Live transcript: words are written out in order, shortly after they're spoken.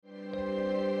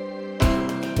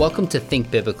Welcome to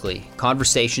Think Biblically,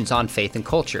 Conversations on Faith and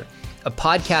Culture, a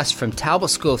podcast from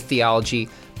Talbot School of Theology,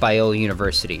 Biola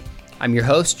University. I'm your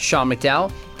host, Sean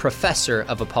McDowell, Professor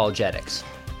of Apologetics.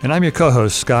 And I'm your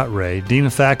co-host, Scott Ray, Dean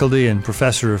of Faculty and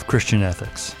Professor of Christian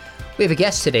Ethics. We have a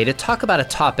guest today to talk about a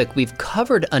topic we've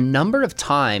covered a number of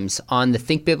times on the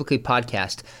Think Biblically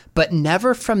podcast, but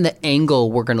never from the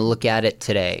angle we're going to look at it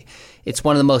today. It's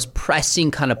one of the most pressing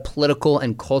kind of political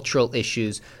and cultural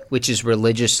issues, which is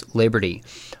religious liberty.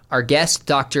 Our guest,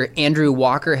 Dr. Andrew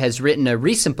Walker, has written a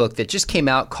recent book that just came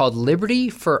out called Liberty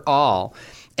for All,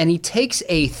 and he takes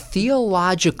a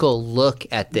theological look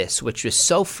at this, which was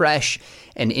so fresh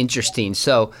and interesting.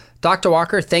 So, Dr.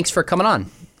 Walker, thanks for coming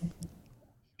on.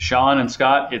 Sean and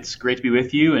Scott, it's great to be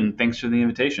with you, and thanks for the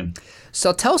invitation.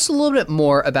 So tell us a little bit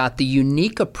more about the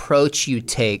unique approach you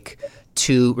take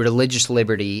to religious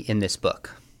liberty in this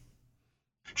book.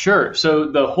 Sure.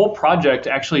 So the whole project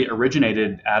actually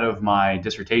originated out of my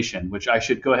dissertation, which I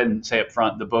should go ahead and say up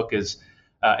front. The book is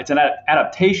it's an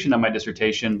adaptation of my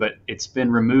dissertation, but it's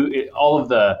been removed. All of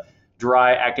the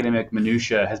dry academic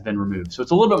minutia has been removed. So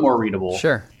it's a little bit more readable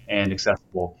and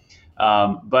accessible.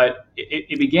 But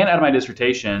it began out of my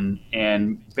dissertation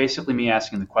and basically me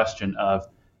asking the question of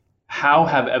how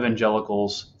have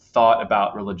evangelicals thought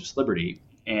about religious liberty?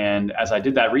 And as I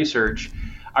did that research,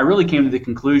 I really came to the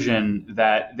conclusion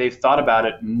that they've thought about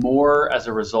it more as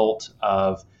a result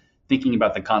of thinking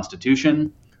about the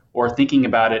Constitution or thinking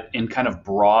about it in kind of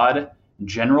broad,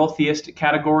 general theistic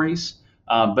categories,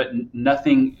 but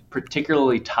nothing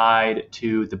particularly tied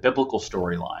to the biblical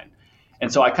storyline.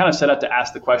 And so I kind of set out to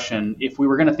ask the question, if we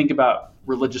were going to think about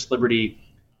religious liberty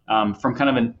from kind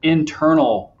of an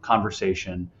internal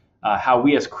conversation, how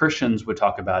we as Christians would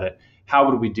talk about it, how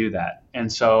would we do that?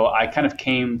 And so I kind of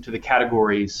came to the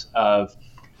categories of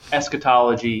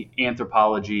eschatology,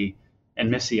 anthropology,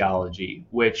 and missiology,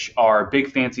 which are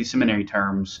big fancy seminary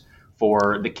terms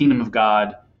for the kingdom of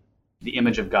God, the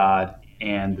image of God,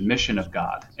 and the mission of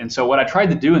God. And so what I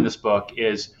tried to do in this book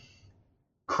is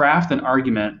craft an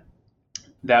argument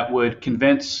that would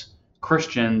convince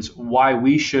Christians why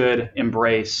we should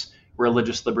embrace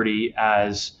religious liberty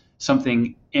as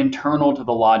something internal to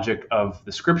the logic of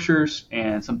the scriptures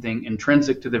and something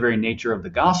intrinsic to the very nature of the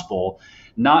gospel,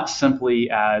 not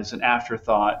simply as an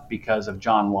afterthought because of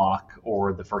John Locke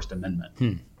or the First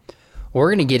Amendment. We're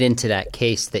going to get into that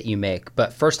case that you make,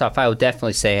 but first off, I would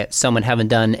definitely say, someone having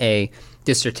done a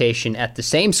dissertation at the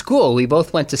same school, we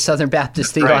both went to Southern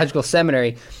Baptist Theological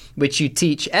Seminary, which you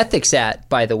teach ethics at,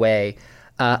 by the way.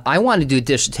 I wanted to do a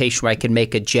dissertation where I could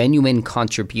make a genuine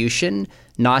contribution,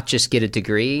 not just get a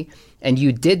degree. And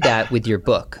you did that with your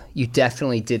book. You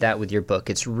definitely did that with your book.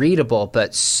 It's readable,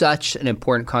 but such an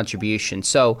important contribution.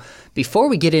 So before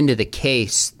we get into the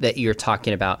case that you're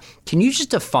talking about, can you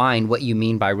just define what you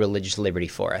mean by religious liberty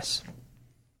for us?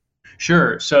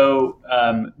 Sure. So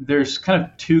there's kind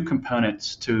of two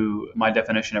components to my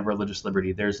definition of religious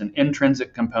liberty. There's an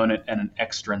intrinsic component and an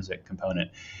extrinsic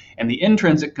component. And the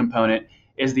intrinsic component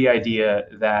is the idea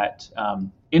that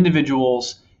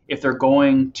individuals, if they're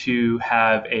going to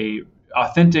have a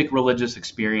authentic religious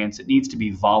experience, it needs to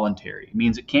be voluntary. It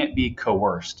means it can't be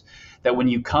coerced. That when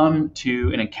you come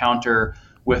to an encounter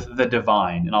with the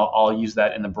divine, and I'll use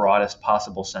that in the broadest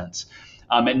possible sense,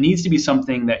 it needs to be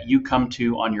something that you come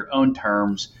to on your own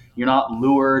terms. You're not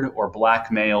lured or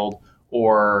blackmailed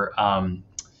or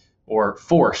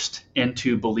forced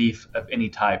into belief of any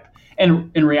type.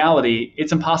 And in reality,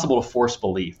 it's impossible to force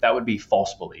belief. That would be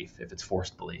false belief if it's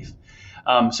forced belief.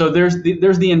 So there's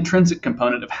the intrinsic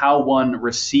component of how one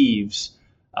receives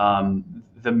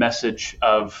the message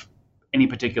of any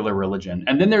particular religion.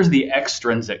 And then there's the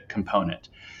extrinsic component,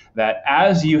 that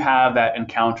as you have that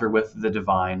encounter with the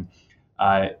divine,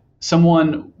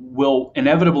 someone will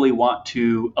inevitably want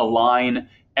to align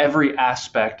every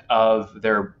aspect of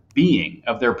their being,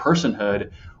 of their personhood,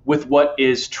 with what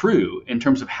is true in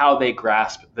terms of how they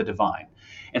grasp the divine.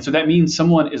 And so that means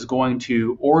someone is going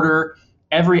to order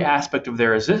every aspect of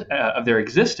their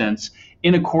existence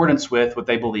in accordance with what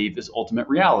they believe is ultimate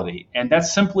reality. And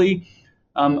that's simply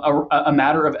a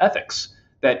matter of ethics,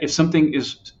 that if something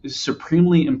is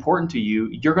supremely important to you,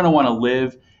 you're going to want to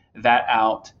live that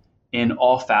out in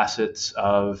all facets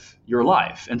of your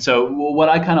life. And so what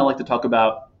I kind of like to talk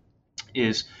about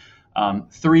is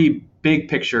three big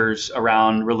pictures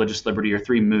around religious liberty, or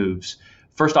three moves.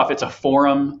 First off, it's a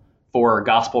forum for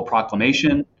gospel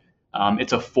proclamation.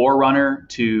 It's a forerunner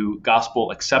to gospel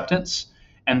acceptance.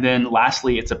 And then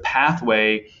lastly, it's a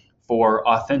pathway for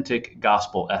authentic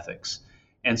gospel ethics.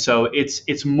 And so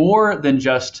it's more than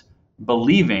just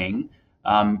believing,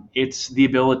 It's the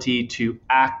ability to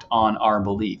act on our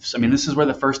beliefs. I mean, this is where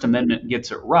the First Amendment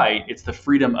gets it right. It's the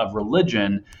freedom of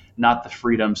religion, not the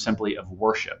freedom simply of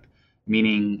worship.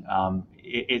 Meaning,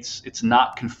 it's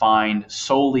not confined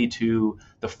solely to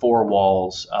the four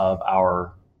walls of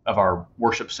our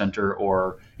worship center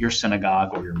or your synagogue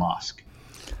or your mosque.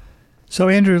 So,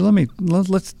 Andrew,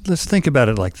 let's think about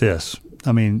it like this.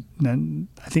 I mean,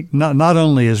 I think not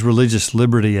only is religious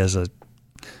liberty as a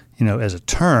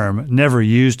term never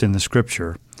used in the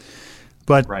Scripture,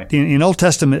 but right. in Old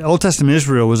Testament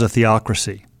Israel was a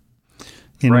theocracy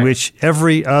in right. which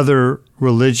every other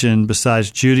religion besides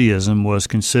Judaism was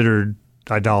considered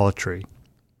idolatry.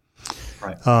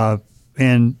 Right.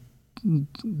 And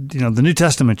the New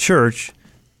Testament church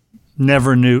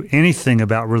never knew anything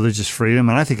about religious freedom,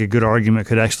 and I think a good argument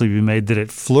could actually be made that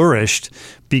it flourished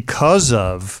because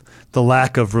of the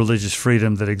lack of religious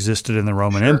freedom that existed in the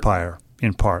Roman Empire,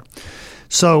 in part.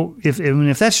 So if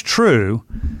that's true,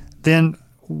 then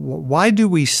why do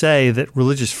we say that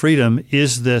religious freedom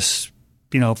is this,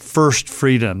 first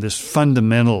freedom, this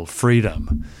fundamental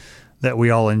freedom that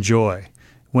we all enjoy,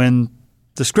 when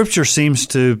the Scripture seems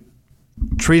to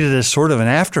treat it as sort of an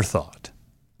afterthought?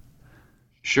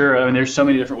 Sure. I mean, there's so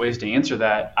many different ways to answer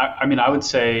that. I would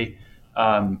say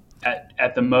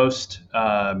at the most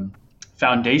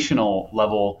foundational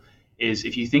level is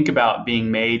if you think about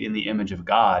being made in the image of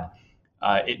God,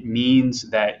 it means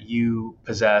that you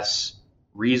possess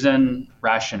reason,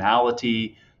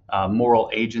 rationality,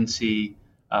 moral agency,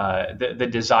 the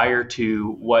desire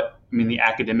to the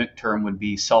academic term would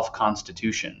be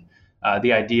self-constitution,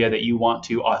 the idea that you want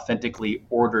to authentically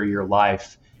order your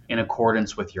life in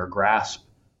accordance with your grasp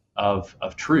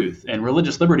of truth. And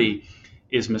religious liberty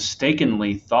is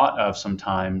mistakenly thought of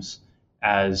sometimes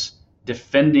as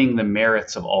defending the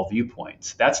merits of all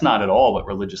viewpoints. That's not at all what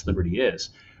religious liberty is.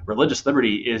 Religious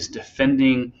liberty is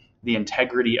defending the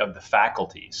integrity of the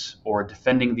faculties or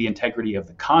defending the integrity of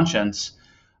the conscience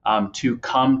to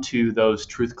come to those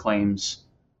truth claims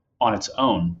on its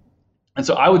own. And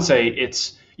so I would say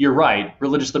you're right,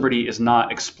 religious liberty is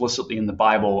not explicitly in the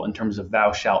Bible in terms of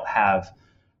thou shalt have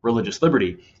religious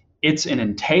liberty. It's an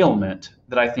entailment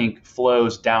that I think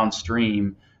flows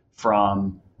downstream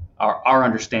from our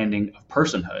understanding of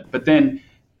personhood. But then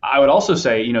I would also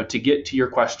say, to get to your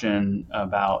question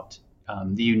about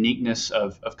the uniqueness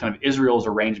of kind of Israel's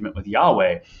arrangement with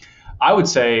Yahweh, I would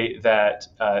say that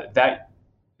that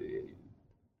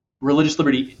religious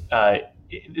liberty,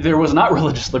 there was not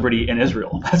religious liberty in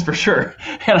Israel, that's for sure.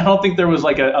 And I don't think there was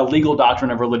like a legal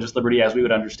doctrine of religious liberty as we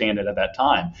would understand it at that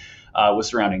time with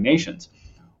surrounding nations.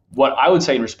 What I would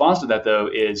say in response to that, though,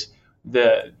 is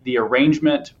the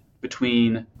arrangement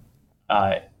between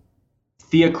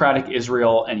theocratic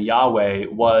Israel and Yahweh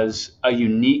was a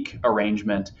unique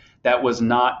arrangement that was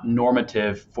not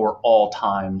normative for all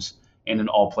times and in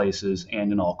all places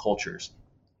and in all cultures.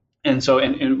 And so,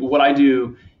 and what I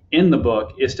do in the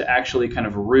book is to actually kind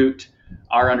of root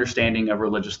our understanding of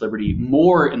religious liberty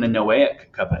more in the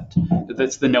Noahic covenant.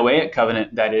 That's the Noahic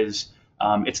covenant that is,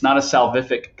 it's not a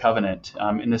salvific covenant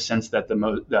in the sense that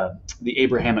the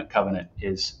Abrahamic covenant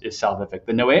is salvific.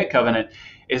 The Noahic covenant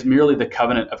is merely the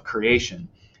covenant of creation,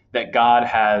 that God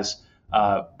has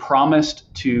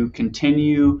promised to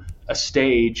continue a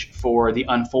stage for the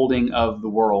unfolding of the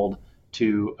world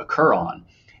to occur on.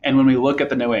 And when we look at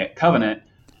the Noahic covenant,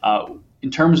 in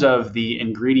terms of the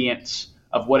ingredients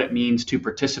of what it means to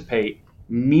participate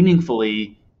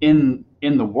meaningfully in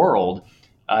the world,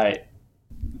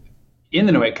 in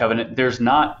the Noahic covenant, there's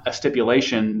not a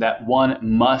stipulation that one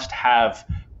must have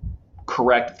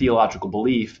correct theological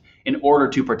belief in order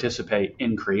to participate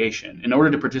in creation. In order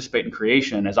to participate in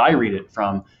creation, as I read it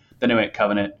from the Noahic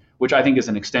covenant, which I think is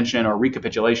an extension or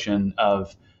recapitulation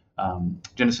of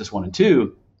Genesis 1 and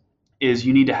 2, is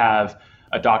you need to have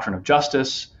a doctrine of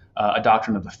justice, a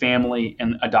doctrine of the family,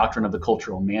 and a doctrine of the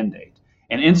cultural mandate.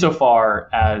 And insofar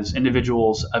as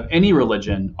individuals of any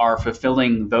religion are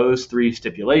fulfilling those three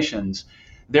stipulations,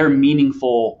 they're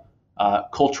meaningful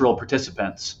cultural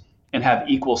participants and have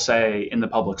equal say in the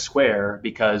public square,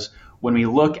 because when we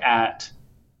look at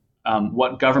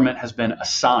what government has been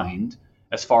assigned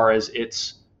as far as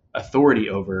its authority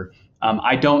over,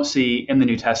 I don't see in the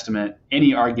New Testament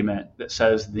any argument that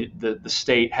says the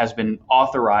state has been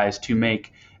authorized to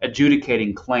make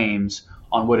adjudicating claims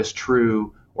on what is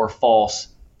true or false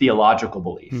theological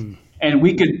belief. And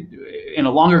we could, in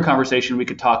a longer conversation, we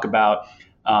could talk about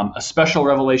a special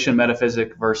revelation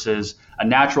metaphysic versus a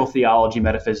natural theology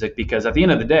metaphysic, because at the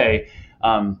end of the day,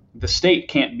 the state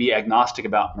can't be agnostic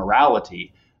about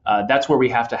morality. That's where we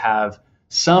have to have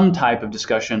some type of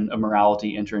discussion of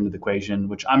morality enter into the equation,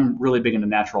 which I'm really big into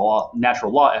natural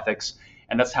law ethics,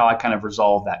 and that's how I kind of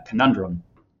resolve that conundrum.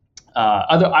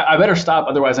 I better stop,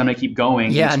 otherwise I'm going to keep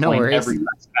going and explain every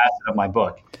facet of my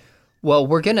book. Well,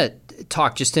 we're going to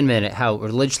talk just in a minute how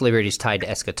religious liberty is tied to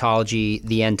eschatology,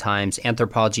 the end times,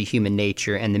 anthropology, human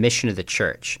nature, and the mission of the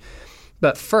church.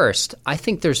 But first, I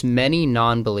think there's many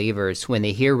non-believers, when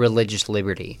they hear religious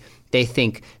liberty, they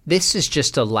think this is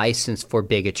just a license for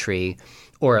bigotry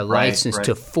or a license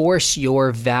to force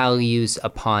your values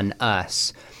upon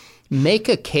us. Make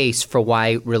a case for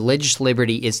why religious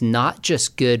liberty is not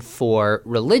just good for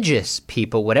religious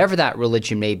people, whatever that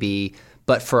religion may be,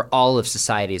 but for all of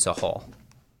society as a whole.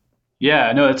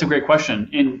 Yeah, no, that's a great question.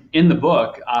 In the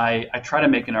book, I try to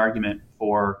make an argument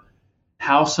for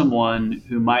how someone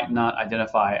who might not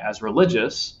identify as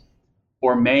religious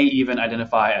or may even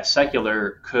identify as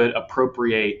secular could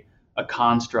appropriate a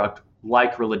construct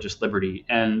like religious liberty.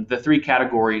 And the three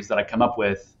categories that I come up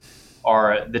with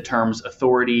are the terms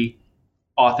authority,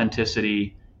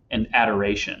 authenticity, and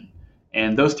adoration.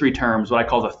 And those three terms, what I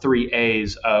call the three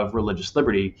A's of religious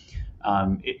liberty,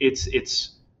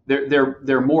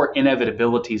 they're more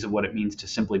inevitabilities of what it means to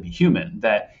simply be human.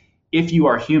 That if you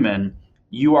are human,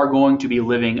 you are going to be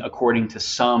living according to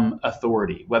some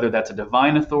authority, whether that's a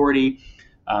divine authority,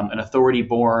 an authority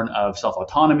born of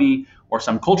self-autonomy, or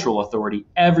some cultural authority.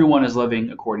 Everyone is living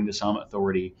according to some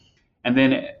authority. And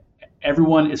then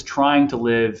everyone is trying to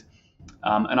live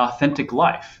an authentic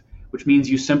life, which means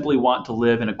you simply want to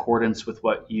live in accordance with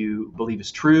what you believe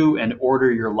is true and order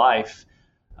your life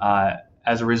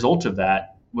as a result of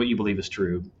that, what you believe is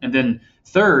true. And then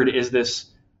third is this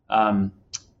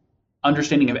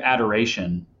understanding of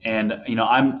adoration. And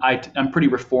I'm pretty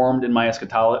reformed in my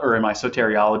eschatology or in my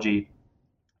soteriology,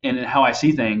 and in how I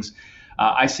see things.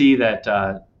 I see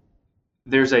that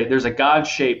there's a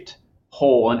God-shaped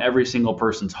hole in every single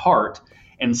person's heart,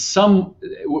 and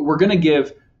we're going to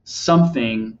give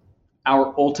something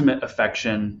our ultimate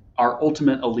affection, our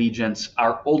ultimate allegiance,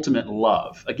 our ultimate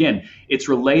love. Again, it's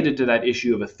related to that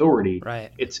issue of authority.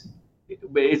 Right. It's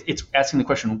asking the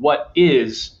question, what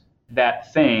is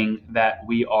that thing that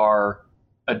we are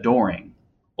adoring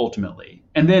ultimately?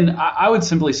 And then I would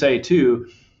simply say too,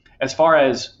 as far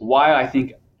as why I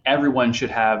think everyone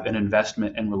should have an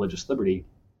investment in religious liberty,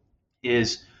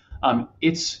 is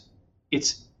it's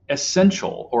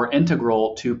essential or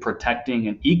integral to protecting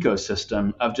an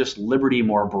ecosystem of just liberty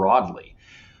more broadly.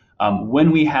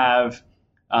 When we have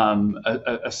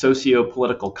a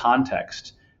socio-political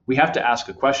context, we have to ask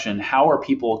a question: how are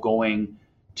people going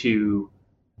to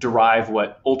derive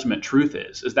what ultimate truth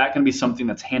is? Is that going to be something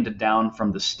that's handed down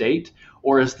from the state,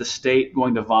 or is the state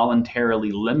going to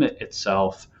voluntarily limit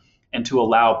itself and to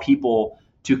allow people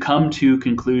to come to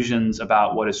conclusions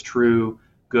about what is true,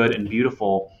 good, and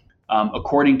beautiful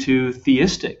according to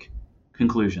theistic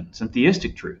conclusions and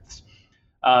theistic truths?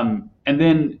 And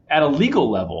then at a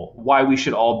legal level, why we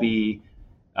should all be,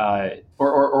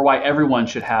 or why everyone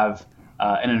should have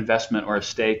an investment or a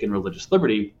stake in religious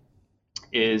liberty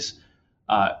is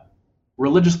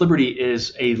religious liberty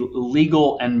is a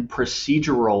legal and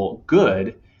procedural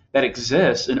good that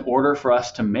exists in order for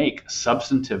us to make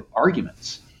substantive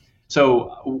arguments.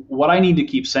 So what I need to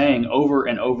keep saying over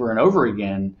and over and over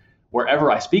again,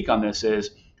 wherever I speak on this,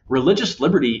 is religious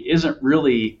liberty isn't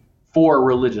really for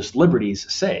religious liberty's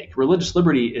sake. Religious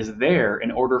liberty is there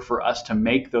in order for us to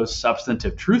make those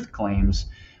substantive truth claims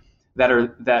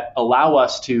that allow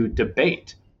us to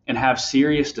debate and have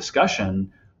serious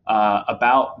discussion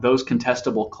about those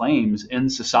contestable claims in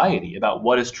society, about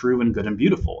what is true and good and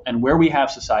beautiful. And where we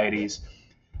have societies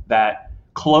that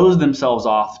close themselves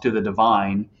off to the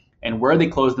divine, and where they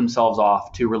close themselves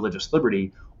off to religious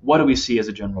liberty, what do we see as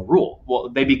a general rule? Well,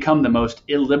 they become the most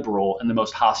illiberal and the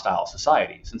most hostile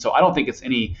societies. And so I don't think it's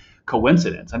any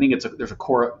coincidence. I think there's a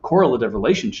correlative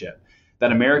relationship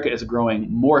that America is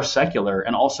growing more secular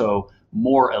and also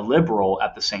more illiberal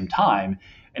at the same time.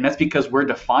 And that's because we're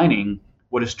defining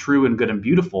what is true and good and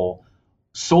beautiful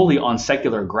solely on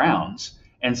secular grounds.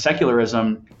 And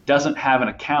secularism doesn't have an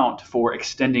account for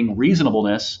extending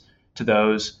reasonableness to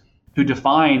those who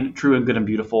define true and good and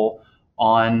beautiful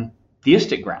on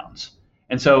theistic grounds.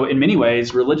 And so in many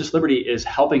ways, religious liberty is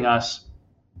helping us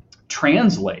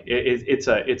translate. It's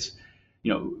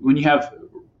when you have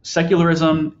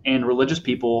secularism and religious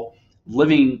people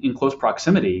living in close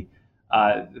proximity,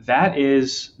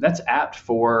 that's apt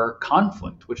for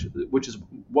conflict, which is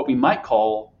what we might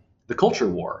call the culture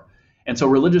war. And so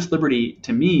religious liberty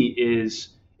to me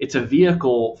it's a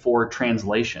vehicle for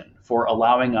translation, for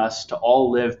allowing us to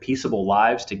all live peaceable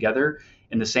lives together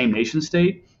in the same nation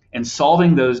state and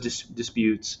solving those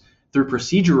disputes through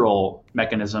procedural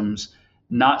mechanisms,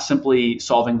 not simply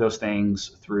solving those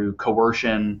things through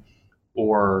coercion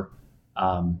or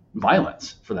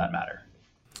violence, for that matter.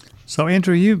 So,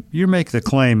 Andrew, you make the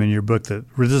claim in your book that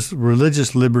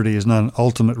religious liberty is not an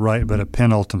ultimate right, but a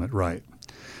penultimate right.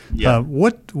 Yeah.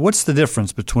 What's the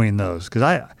difference between those?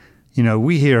 Because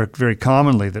we hear very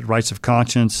commonly that rights of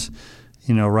conscience,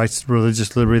 rights to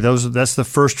religious liberty, that's the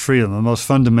first freedom, the most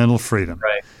fundamental freedom.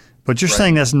 Right. But you're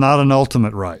saying that's not an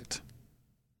ultimate right.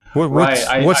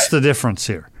 What's the difference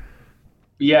here?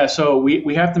 Yeah, so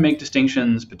we have to make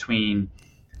distinctions between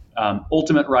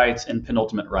ultimate rights and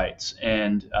penultimate rights.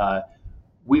 And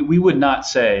we would not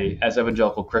say, as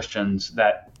evangelical Christians,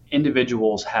 that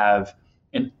individuals have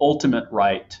an ultimate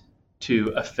right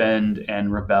to offend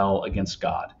and rebel against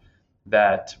God.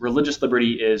 That religious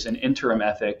liberty is an interim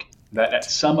ethic, that at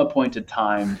some appointed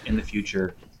time in the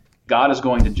future, God is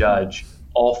going to judge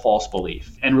all false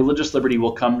belief, and religious liberty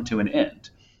will come to an end.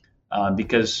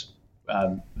 Because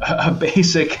a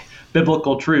basic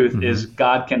biblical truth is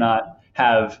God cannot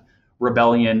have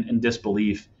rebellion and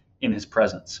disbelief in his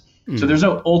presence. So there's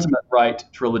no ultimate right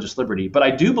to religious liberty. But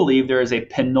I do believe there is a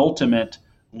penultimate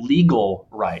legal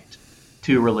right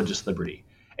to religious liberty.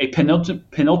 A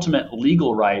penultimate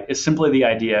legal right is simply the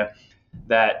idea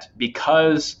that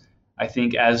because I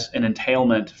think as an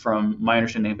entailment from my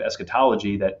understanding of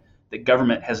eschatology that the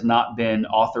government has not been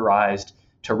authorized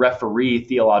to referee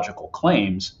theological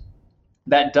claims,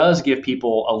 that does give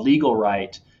people a legal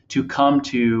right to come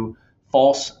to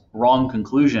false, wrong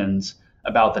conclusions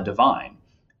about the divine.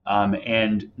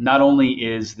 And not only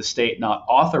is the state not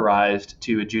authorized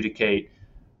to adjudicate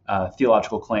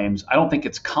theological claims, I don't think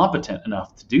it's competent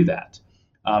enough to do that.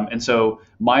 And so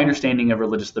my understanding of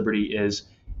religious liberty is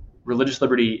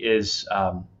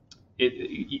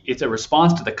it's a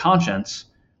response to the conscience,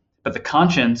 but the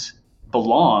conscience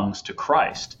belongs to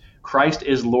Christ. Christ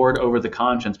is Lord over the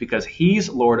conscience because he's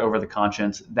Lord over the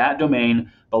conscience. That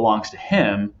domain belongs to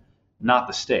him, not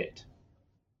the state.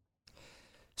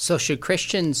 So should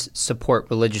Christians support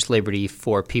religious liberty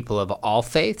for people of all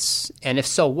faiths? And if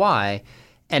so, why?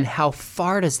 And how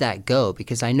far does that go?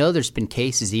 Because I know there's been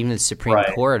cases, even in the Supreme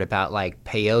Court, about like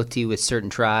peyote with certain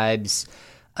tribes,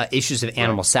 issues of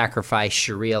animal sacrifice,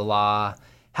 Sharia law.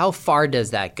 How far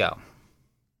does that go?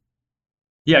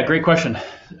 Yeah, great question.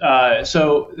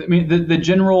 So, I mean, the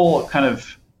general kind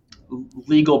of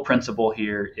legal principle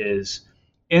here is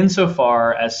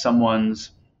insofar as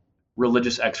someone's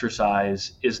religious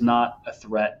exercise is not a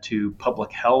threat to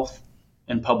public health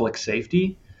and public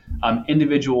safety,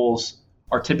 individuals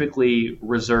are typically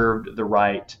reserved the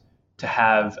right to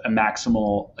have a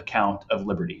maximal account of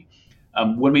liberty.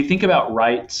 When we think about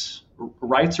rights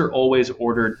are always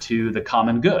ordered to the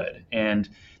common good. And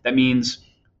that means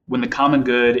when the common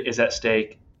good is at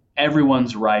stake,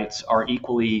 everyone's rights are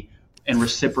equally and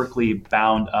reciprocally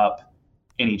bound up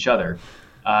in each other.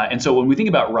 And so when we think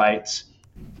about rights,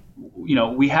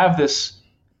 we have this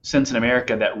sense in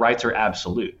America that rights are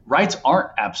absolute. Rights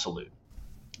aren't absolute.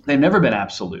 They've never been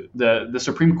absolute. The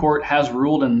Supreme Court has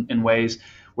ruled in ways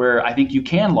where I think you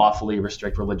can lawfully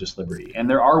restrict religious liberty. And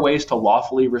there are ways to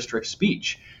lawfully restrict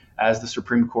speech, as the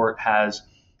Supreme Court has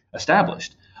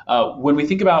established. When we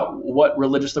think about what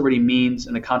religious liberty means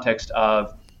in the context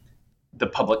of the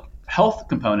public health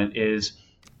component is,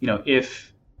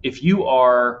 if you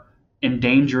are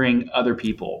endangering other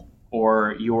people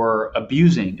or you're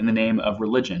abusing in the name of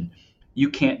religion, you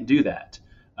can't do that.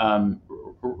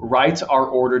 Rights are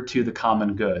ordered to the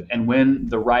common good. And when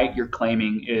the right you're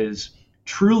claiming is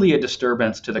truly a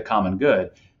disturbance to the common good,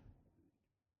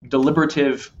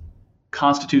 deliberative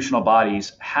constitutional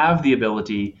bodies have the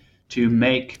ability to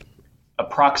make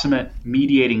approximate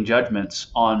mediating judgments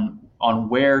on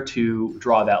where to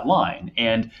draw that line.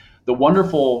 And the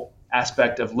wonderful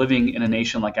aspect of living in a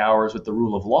nation like ours with the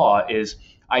rule of law is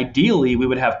ideally we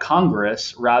would have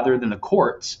Congress rather than the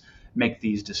courts make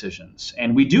these decisions.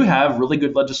 And we do have really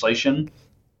good legislation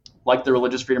like the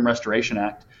Religious Freedom Restoration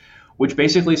Act, which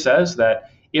basically says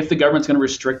that if the government's going to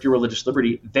restrict your religious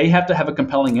liberty, they have to have a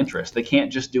compelling interest. They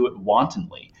can't just do it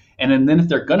wantonly. And then if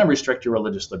they're going to restrict your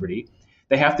religious liberty,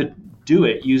 they have to do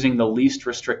it using the least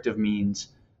restrictive means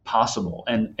possible.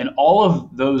 And all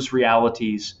of those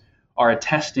realities are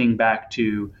attesting back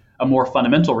to a more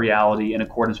fundamental reality in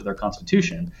accordance with our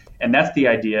Constitution. And that's the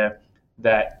idea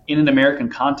that in an American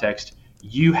context,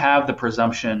 you have the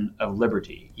presumption of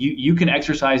liberty. You can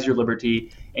exercise your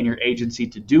liberty and your agency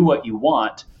to do what you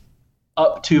want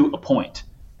up to a point,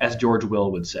 as George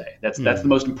Will would say. That's the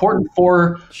most important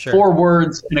four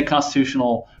words in a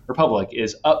constitutional republic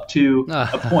is up to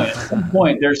a point. At some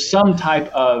point, there's some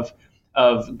type of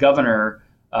governor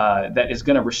that is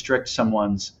going to restrict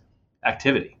someone's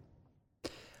activity.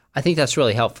 I think that's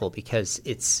really helpful because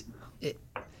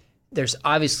there's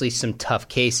obviously some tough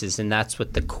cases, and that's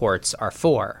what the courts are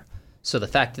for. So the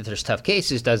fact that there's tough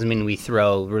cases doesn't mean we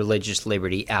throw religious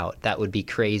liberty out. That would be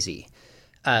crazy.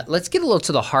 Let's get a little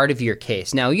to the heart of your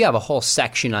case. Now, you have a whole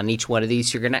section on each one of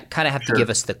these. You're going to kind of have to give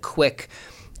us the quick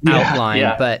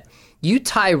outline, but you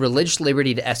tie religious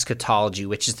liberty to eschatology,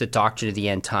 which is the doctrine of the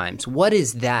end times. What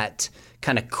is that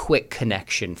kind of quick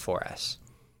connection for us?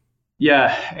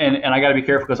 Yeah, and I got to be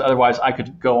careful because otherwise I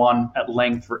could go on at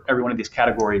length for every one of these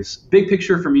categories. Big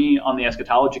picture for me on the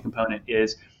eschatology component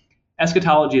is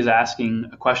eschatology is asking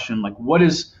a question like, where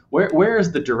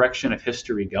is the direction of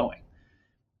history going?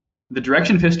 The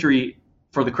direction of history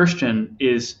for the Christian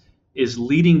is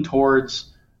leading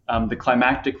towards the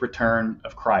climactic return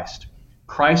of Christ.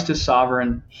 Christ is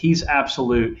sovereign. He's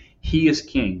absolute. He is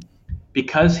king.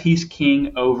 Because he's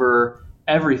king over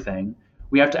everything,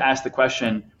 we have to ask the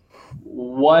question,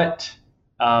 what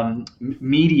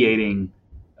mediating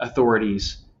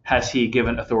authorities has he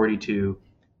given authority to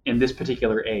in this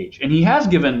particular age? And he has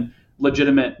given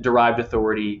legitimate derived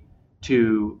authority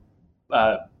to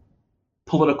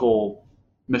political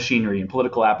machinery and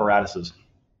political apparatuses.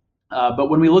 But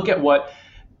when we look at what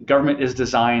government is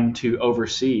designed to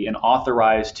oversee and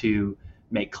authorized to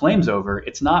make claims over,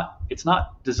 it's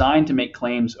not designed to make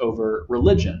claims over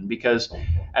religion, because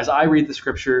as I read the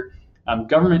scripture,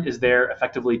 government is there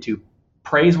effectively to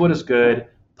praise what is good,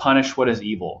 punish what is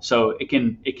evil. So it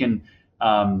can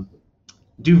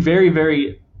do very,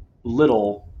 very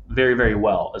little very, very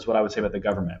well, is what I would say about the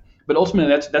government. But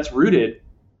ultimately, that's rooted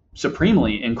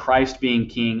supremely in Christ being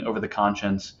king over the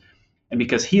conscience, and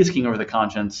because he is king over the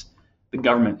conscience, the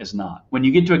government is not. When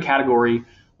you get to a category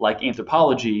like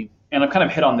anthropology, and I've kind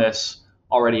of hit on this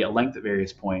already at length at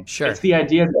various points, Sure. It's the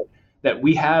idea that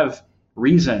we have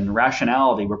reason,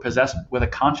 rationality, we're possessed with a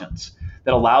conscience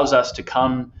that allows us to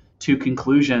come to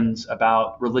conclusions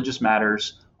about religious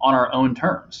matters on our own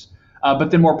terms.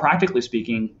 But then more practically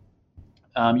speaking,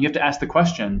 you have to ask the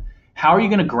question, how are you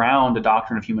going to ground a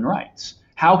doctrine of human rights?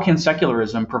 How can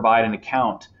secularism provide an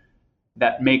account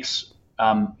that makes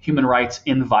human rights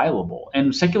inviolable?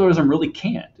 And secularism really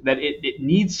can't. That it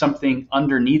needs something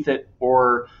underneath it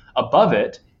or above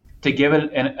it to give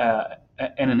it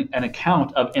an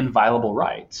account of inviolable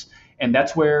rights. And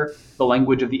that's where the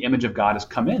language of the image of God has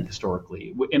come in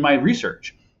historically. In my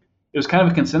research, it was kind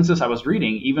of a consensus I was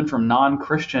reading, even from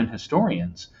non-Christian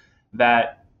historians,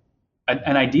 that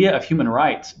an idea of human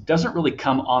rights doesn't really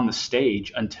come on the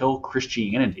stage until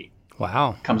Christianity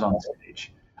comes on the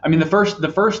stage. I mean, the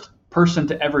first person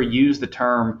to ever use the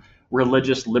term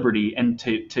religious liberty and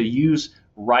to use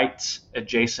rights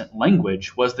adjacent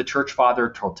language was the church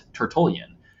father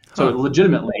Tertullian. So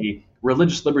legitimately,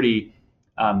 religious liberty,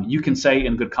 you can say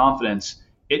in good confidence,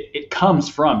 it comes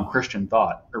from Christian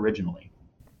thought originally.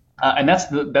 And that's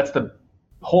the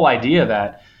whole idea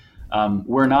that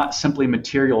we're not simply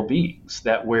material beings,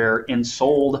 that we're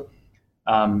ensouled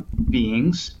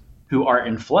beings who are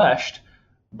enfleshed,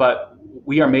 but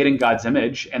we are made in God's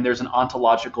image, and there's an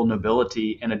ontological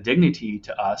nobility and a dignity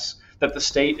to us that the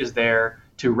state is there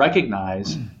to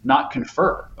recognize, not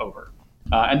confer over.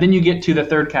 And then you get to the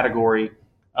third category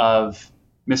of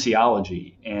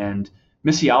missiology. And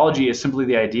missiology is simply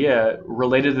the idea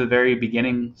related to the very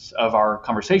beginnings of our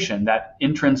conversation, that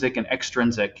intrinsic and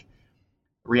extrinsic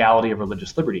reality of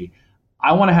religious liberty.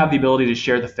 I want to have the ability to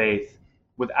share the faith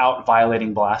without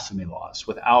violating blasphemy laws,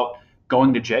 without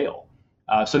going to jail.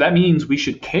 So that means we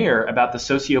should care about the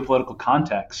socio-political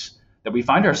context that we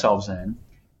find ourselves in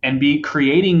and be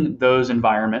creating those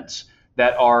environments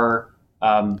that are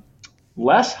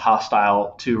less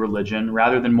hostile to religion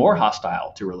rather than more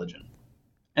hostile to religion.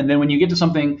 And then when you get to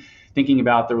something thinking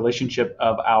about the relationship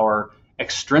of our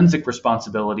extrinsic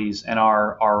responsibilities and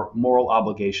our moral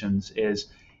obligations, is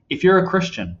if you're a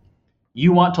Christian,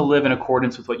 you want to live in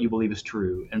accordance with what you believe is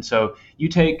true. And so you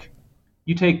take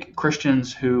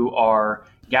Christians who are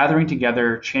gathering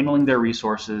together, channeling their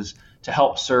resources to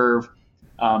help serve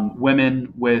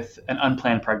women with an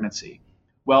unplanned pregnancy.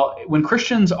 Well, when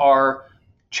Christians are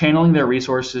channeling their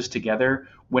resources together,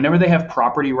 whenever they have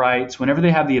property rights, whenever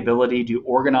they have the ability to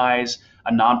organize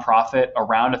a nonprofit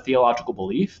around a theological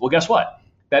belief, well, guess what?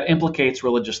 That implicates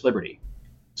religious liberty.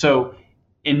 So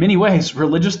in many ways,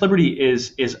 religious liberty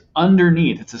is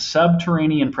underneath. It's a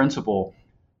subterranean principle,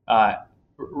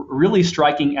 really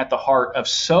striking at the heart of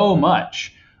so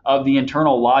much of the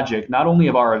internal logic, not only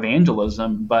of our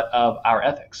evangelism, but of our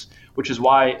ethics, which is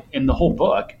why in the whole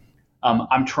book,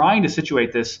 I'm trying to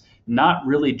situate this not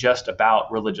really just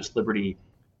about religious liberty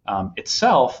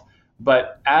itself,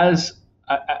 but as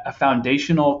a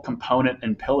foundational component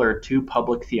and pillar to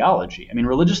public theology. I mean,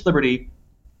 religious liberty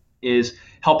is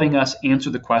helping us answer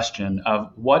the question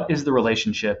of what is the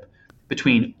relationship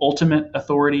between ultimate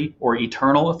authority or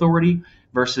eternal authority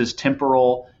versus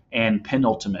temporal and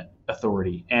penultimate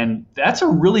authority. And that's a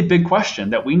really big question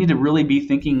that we need to really be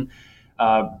thinking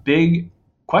big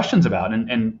questions about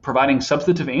and providing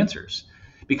substantive answers,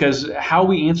 because how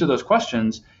we answer those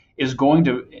questions is going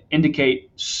to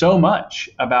indicate so much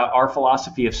about our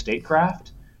philosophy of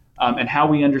statecraft, and how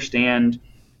we understand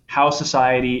how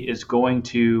society is going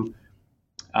to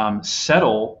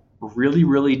settle really,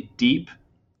 really deep,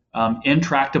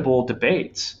 intractable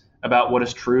debates about what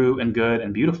is true and good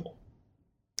and beautiful.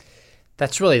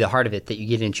 That's really the heart of it that you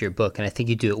get into your book, and I think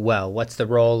you do it well. What's the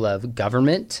role of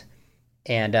government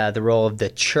and the role of the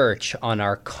church on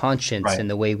our conscience Right. and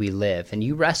the way we live? And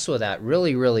you wrestle with that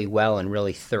really, really well and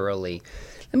really thoroughly.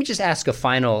 Let me just ask a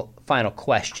final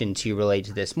question to you related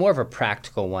to this, more of a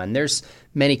practical one. There's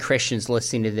many Christians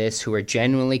listening to this who are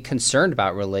genuinely concerned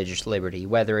about religious liberty,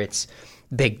 whether it's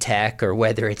big tech or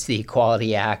whether it's the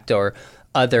Equality Act or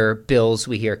other bills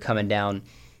we hear coming down.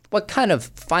 What kind of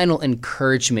final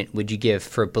encouragement would you give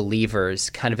for believers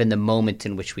kind of in the moment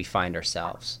in which we find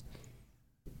ourselves?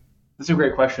 That's a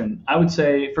great question. I would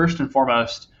say, first and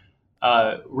foremost,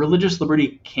 religious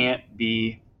liberty can't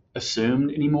be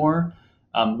assumed anymore.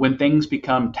 When things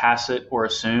become tacit or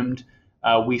assumed,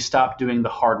 we stop doing the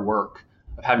hard work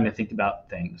of having to think about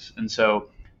things. And so,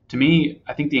 to me,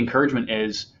 I think the encouragement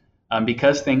is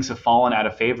because things have fallen out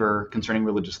of favor concerning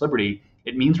religious liberty,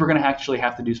 it means we're going to actually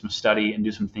have to do some study and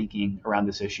do some thinking around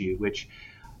this issue, which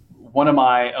one of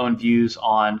my own views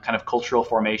on kind of cultural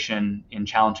formation in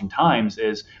challenging times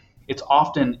is it's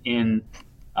often in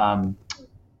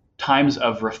times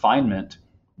of refinement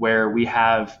where we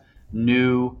have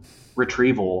new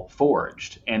retrieval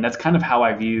forged. And that's kind of how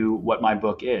I view what my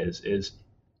book is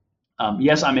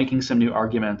yes, I'm making some new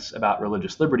arguments about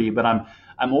religious liberty, but I'm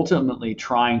ultimately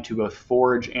trying to both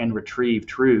forge and retrieve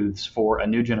truths for a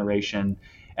new generation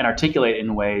and articulate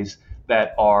in ways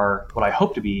that are what I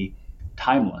hope to be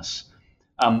timeless.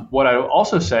 What I will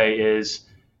also say is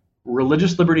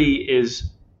religious liberty is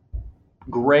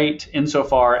great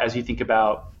insofar as you think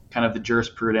about kind of the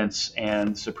jurisprudence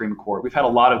and Supreme Court. We've had a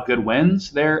lot of good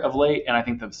wins there of late, and I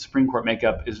think the Supreme Court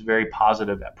makeup is very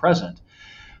positive at present.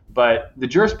 But the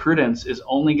jurisprudence is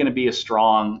only going to be as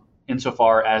strong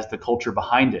insofar as the culture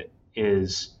behind it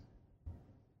is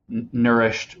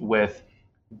nourished with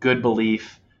good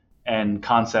belief and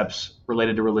concepts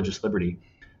related to religious liberty.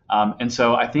 And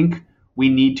so I think we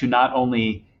need to not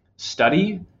only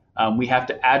study, we have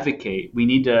to advocate. We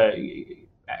need to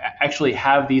actually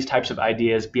have these types of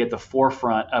ideas be at the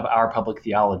forefront of our public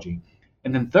theology.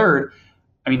 And then third,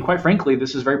 I mean, quite frankly,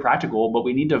 this is very practical, but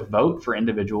we need to vote for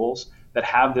individuals that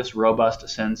have this robust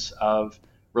sense of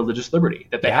religious liberty,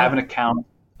 that they have an account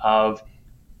of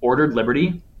ordered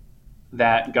liberty,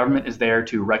 that government is there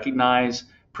to recognize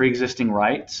pre-existing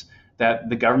rights, that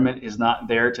the government is not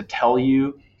there to tell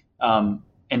you and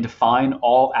define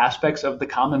all aspects of the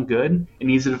common good. It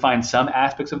needs to define some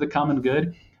aspects of the common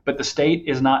good, but the state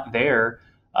is not there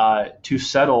to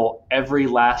settle every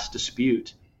last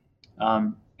dispute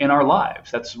in our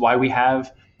lives. That's why we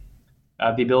have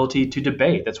the ability to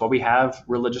debate. That's why we have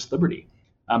religious liberty.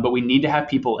 But we need to have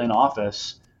people in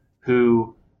office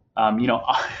who,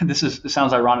 this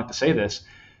sounds ironic to say this,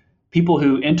 people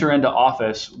who enter into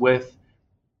office with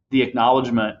the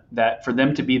acknowledgement that for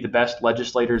them to be the best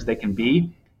legislators they can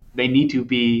be, they need to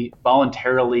be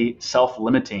voluntarily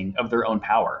self-limiting of their own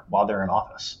power while they're in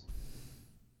office.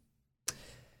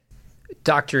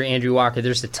 Dr. Andrew Walker,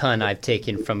 there's a ton I've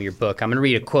taken from your book. I'm going to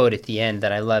read a quote at the end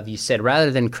that I love. You said,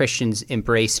 rather than Christians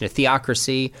embracing a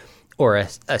theocracy or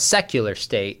a secular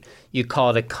state, you call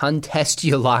it a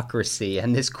contestulocracy.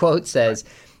 And this quote says,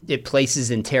 it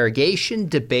places interrogation,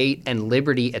 debate, and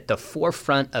liberty at the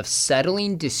forefront of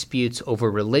settling disputes over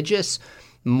religious,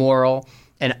 moral,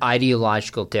 and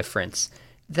ideological difference.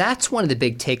 That's one of the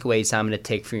big takeaways I'm going to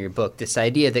take from your book, this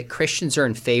idea that Christians are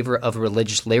in favor of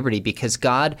religious liberty because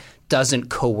God doesn't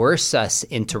coerce us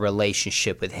into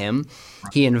relationship with him.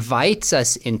 He invites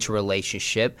us into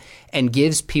relationship and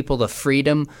gives people the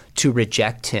freedom to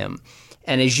reject him.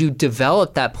 And as you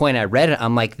develop that point, I read it,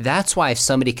 I'm like, that's why if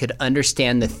somebody could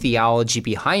understand the theology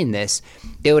behind this,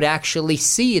 they would actually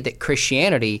see that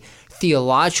Christianity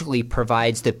theologically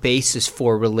provides the basis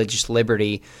for religious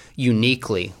liberty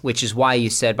uniquely, which is why you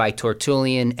said by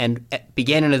Tertullian and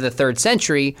beginning of the 3rd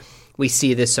century, we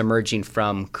see this emerging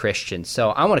from Christians. So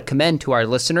I want to commend to our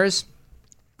listeners,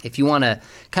 if you want a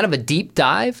kind of a deep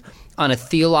dive on a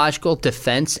theological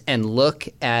defense and look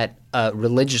at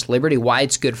religious liberty, why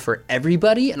it's good for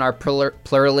everybody in our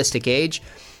pluralistic age,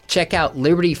 check out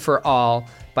Liberty for All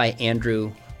by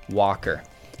Andrew Walker.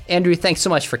 Andrew, thanks so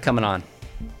much for coming on.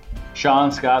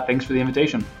 Sean, Scott, thanks for the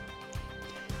invitation.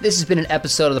 This has been an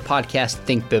episode of the podcast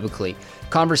Think Biblically,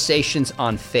 conversations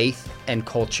on faith and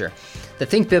culture. The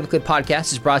Think Biblically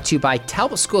podcast is brought to you by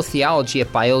Talbot School of Theology at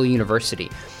Biola University.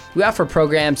 We offer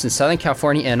programs in Southern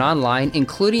California and online,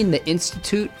 including the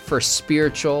Institute for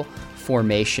Spiritual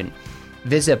Formation.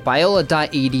 Visit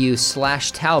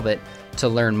biola.edu/Talbot to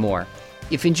learn more.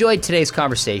 If you enjoyed today's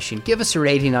conversation, give us a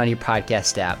rating on your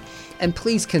podcast app, and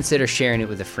please consider sharing it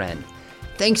with a friend.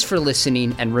 Thanks for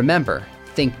listening, and remember,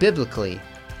 think biblically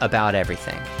about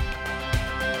everything.